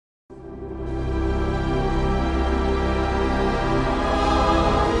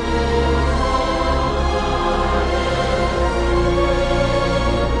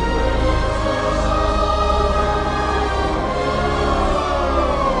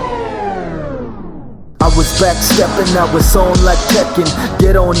was backstepping, now it's on like Tekken.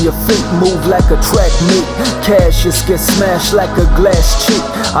 Get on your feet, move like a track meet. Cassius gets smashed like a glass cheek.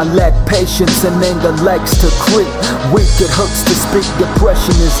 I lack patience and anger likes to creep. Weak, it hurts to speak,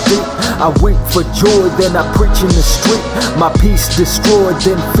 depression is deep. I weep for joy, then I preach in the street. My peace destroyed,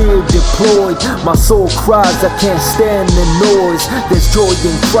 then fear deployed. My soul cries, I can't stand the noise. There's joy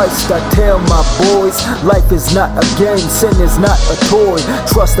in Christ, I tell my boys. Life is not a game, sin is not a toy.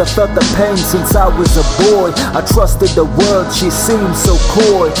 Trust, I felt the pain since I was a boy. I trusted the world, she seemed so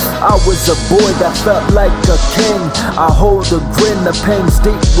coy. I was a boy that felt like a king. I hold a grin, the pain's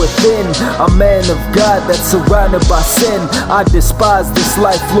deep within. A man of God that's surrounded by sin. I despise this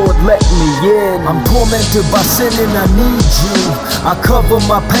life, Lord, let me in. I'm tormented by sin and I need you. I cover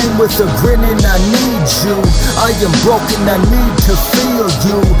my pain with a grin and I need you. I am broken, I need to feel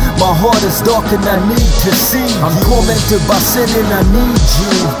you. My heart is dark and I need to see you. I'm tormented by sin and I need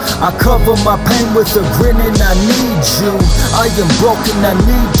you. I cover my pain with a grin and I need you. I am broken, I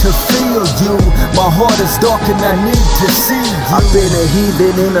need to feel you. My heart is dark and I need to see you. I've been a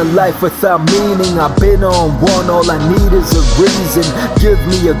heathen in a life without meaning. I've been on one, all I need is a reason. Give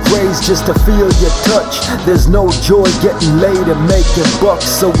me a grace just to feel your touch. There's no joy getting laid and making bucks,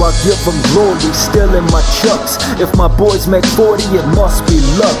 so I give them glory, still in my chucks. If my boys make 40, it must be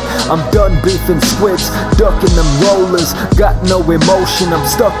luck. I'm done beefing squids, ducking them rollers. Got no emotion, I'm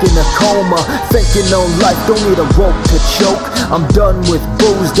stuck in a coma. Thinking on life, don't need a rope to choke. I'm done with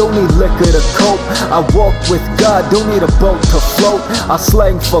booze, don't need liquor to cope. I walk with God, don't need a boat to float. I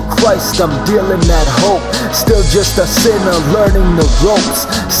slang for Christ, I'm dealing that hope. Still just a sinner, learning the ropes.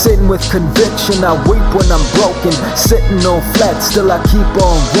 Sin with conviction, I weep when I'm broken. Sitting on flat, still I keep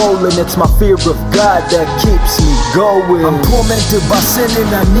on rolling. It's my fear of God that keeps me going. I'm tormented by sin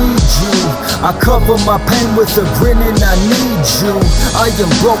and I need you. I cover my pain with a grin and I need you. I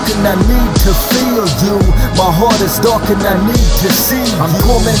am broken, I need to feel you. My heart is dark and I need to see you. I'm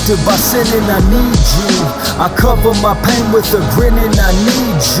tormented by sin and I need you. I cover my pain with a grin and I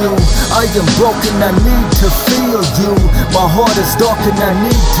need you. I am broken, I need to feel you. My heart is dark and I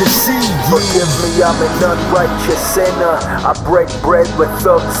need to see you. Forgive me, I'm an unrighteous sinner. I break bread with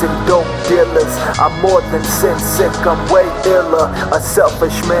thugs and dope dealers. I'm more than sin sick, I'm way iller. A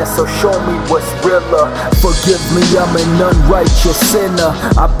selfish man, so show me what's realer. Forgive me, I'm an unrighteous sinner.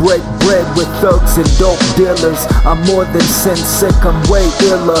 I break bread with thugs and dope dealers. I'm more than sin sick, I'm way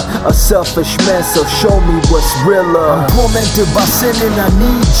iller. A selfish man, so show me what's realer. I'm tormented by sin and I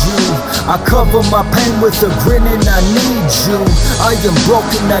need you. I cover my pain with a grin and I need you. I am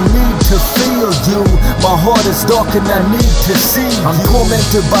broken, I need to feel you. My heart is dark and I need to see you. I'm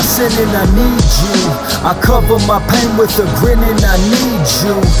tormented by sin and I need you. I cover my pain with a grin and I need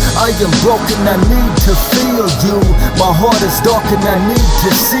you. I am broken, I need to feel you. My heart is dark and I need to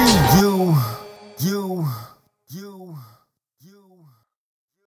see you.